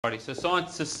Alrighty, so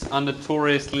scientists are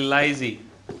notoriously lazy.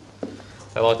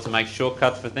 They like to make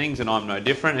shortcuts for things, and I'm no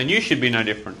different, and you should be no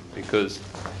different, because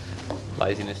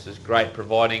laziness is great,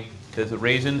 providing there's a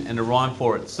reason and a rhyme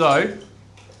for it. So,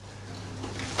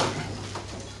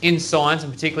 in science,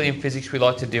 and particularly in physics, we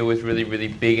like to deal with really, really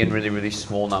big and really, really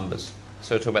small numbers.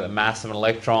 So we talk about the mass of an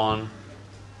electron,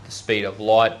 the speed of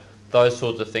light, those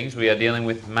sorts of things. We are dealing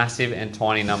with massive and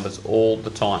tiny numbers all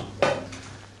the time.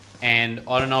 And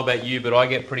I don't know about you, but I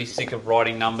get pretty sick of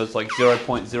writing numbers like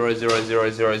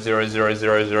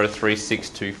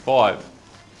 0.00000003625.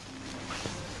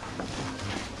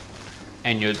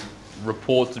 And your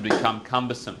reports would become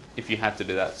cumbersome if you had to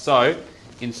do that. So,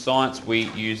 in science,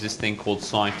 we use this thing called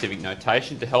scientific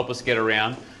notation to help us get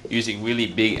around using really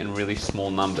big and really small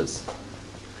numbers.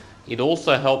 It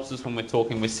also helps us when we're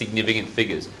talking with significant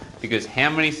figures, because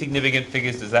how many significant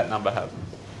figures does that number have?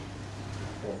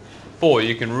 4.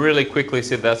 You can really quickly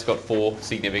see that's got 4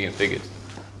 significant figures,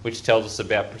 which tells us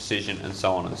about precision and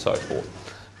so on and so forth.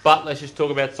 But let's just talk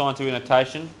about scientific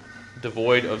notation,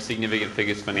 devoid of significant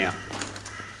figures for now.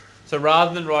 So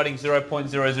rather than writing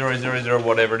 0.0000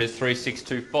 whatever it is,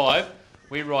 3625,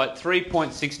 we write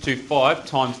 3.625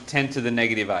 times 10 to the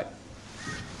negative 8.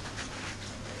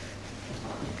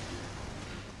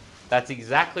 That's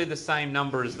exactly the same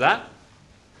number as that.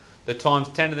 The times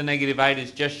 10 to the negative 8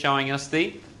 is just showing us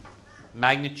the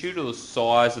magnitude or the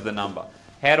size of the number.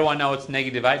 How do I know it's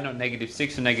negative 8, not negative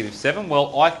 6 or negative 7?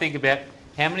 Well, I think about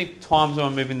how many times am I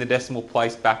moving the decimal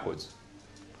place backwards.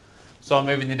 So I'm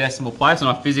moving the decimal place, and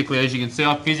I physically, as you can see,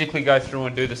 I physically go through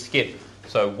and do the skip.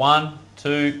 So 1,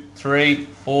 2, 3,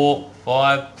 4,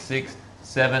 5, 6,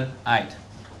 7, 8.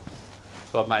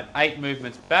 So I've made 8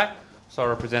 movements back, so I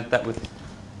represent that with,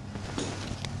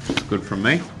 it's good from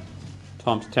me,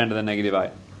 times 10 to the negative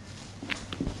 8.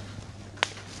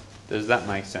 Does that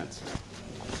make sense?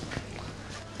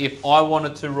 If I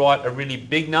wanted to write a really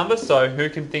big number, so who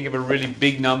can think of a really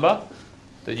big number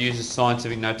that uses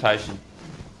scientific notation?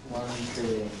 1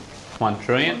 trillion. 1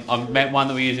 trillion. I've met one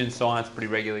that we use in science pretty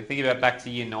regularly. Think about back to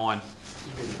year 9.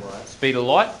 Speed of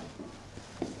light.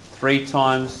 3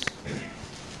 times,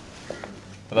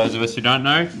 for those of us who don't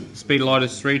know, speed of light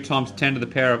is 3 times 10 to the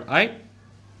power of 8.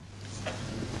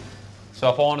 So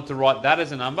if I wanted to write that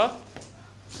as a number,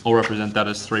 I'll represent that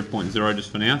as 3.0 just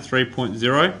for now.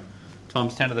 3.0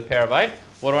 times 10 to the power of 8.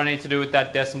 What do I need to do with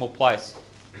that decimal place?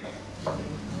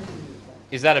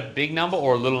 Is that a big number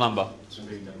or a little number? It's a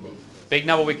big number. Big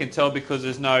number we can tell because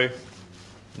there's no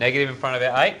negative in front of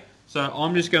our 8. So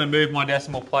I'm just going to move my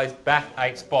decimal place back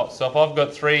 8 spots. So if I've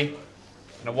got 3 and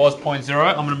it was 0.0,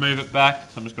 I'm going to move it back.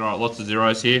 So I'm just going to write lots of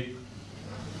zeros here.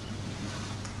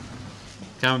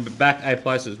 Coming back 8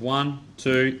 places. 1,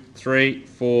 2, 3,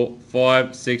 4,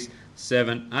 5, 6,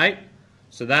 7, 8.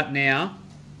 So that now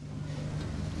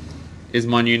is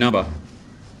my new number.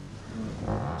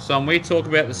 So when we talk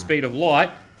about the speed of light,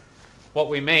 what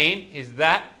we mean is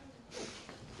that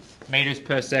meters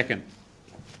per second.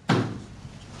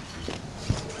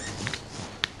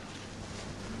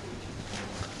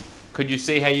 Could you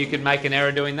see how you could make an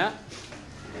error doing that?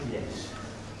 Yes.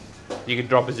 You could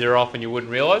drop a 0 off and you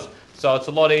wouldn't realise. So it's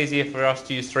a lot easier for us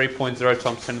to use 3.0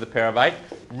 times 10 to the power of 8.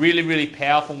 Really, really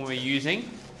powerful when we're using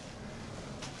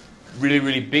really,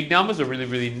 really big numbers or really,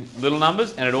 really little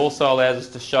numbers, and it also allows us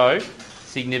to show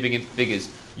significant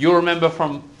figures. You'll remember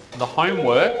from the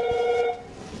homework,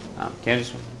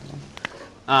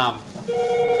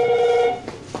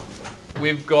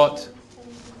 we've got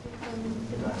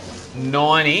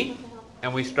 90,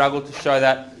 and we struggle to show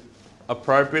that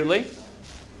appropriately.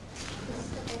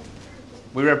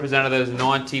 We represented it as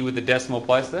 90 with the decimal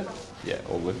place there. Yeah,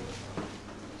 all good.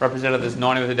 Represented as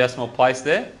 90 with the decimal place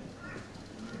there.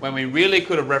 When we really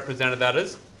could have represented that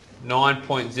as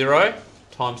 9.0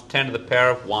 times 10 to the power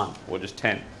of 1, or just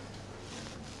 10.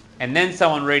 And then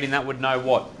someone reading that would know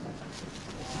what?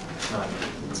 No.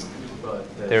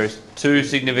 But There is 2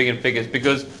 significant figures,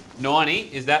 because 90,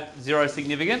 is that 0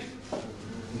 significant?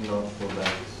 not for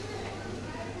that.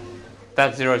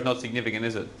 That 0 is not significant,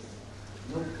 is it?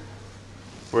 No.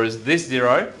 Whereas this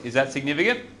 0, is that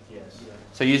significant? Yes.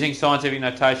 So using scientific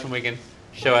notation, we can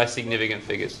show our significant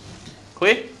figures.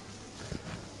 Clear?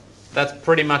 That's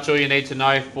pretty much all you need to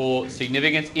know for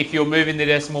significance. If you're moving the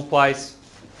decimal place,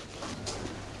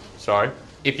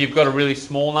 if you've got a really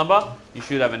small number, you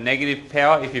should have a negative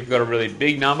power. If you've got a really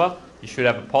big number, you should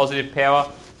have a positive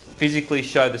power. Physically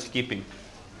show the skipping.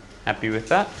 Happy with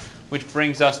that? Which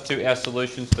brings us to our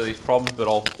solutions for these problems, but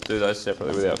I'll do those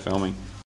separately without filming.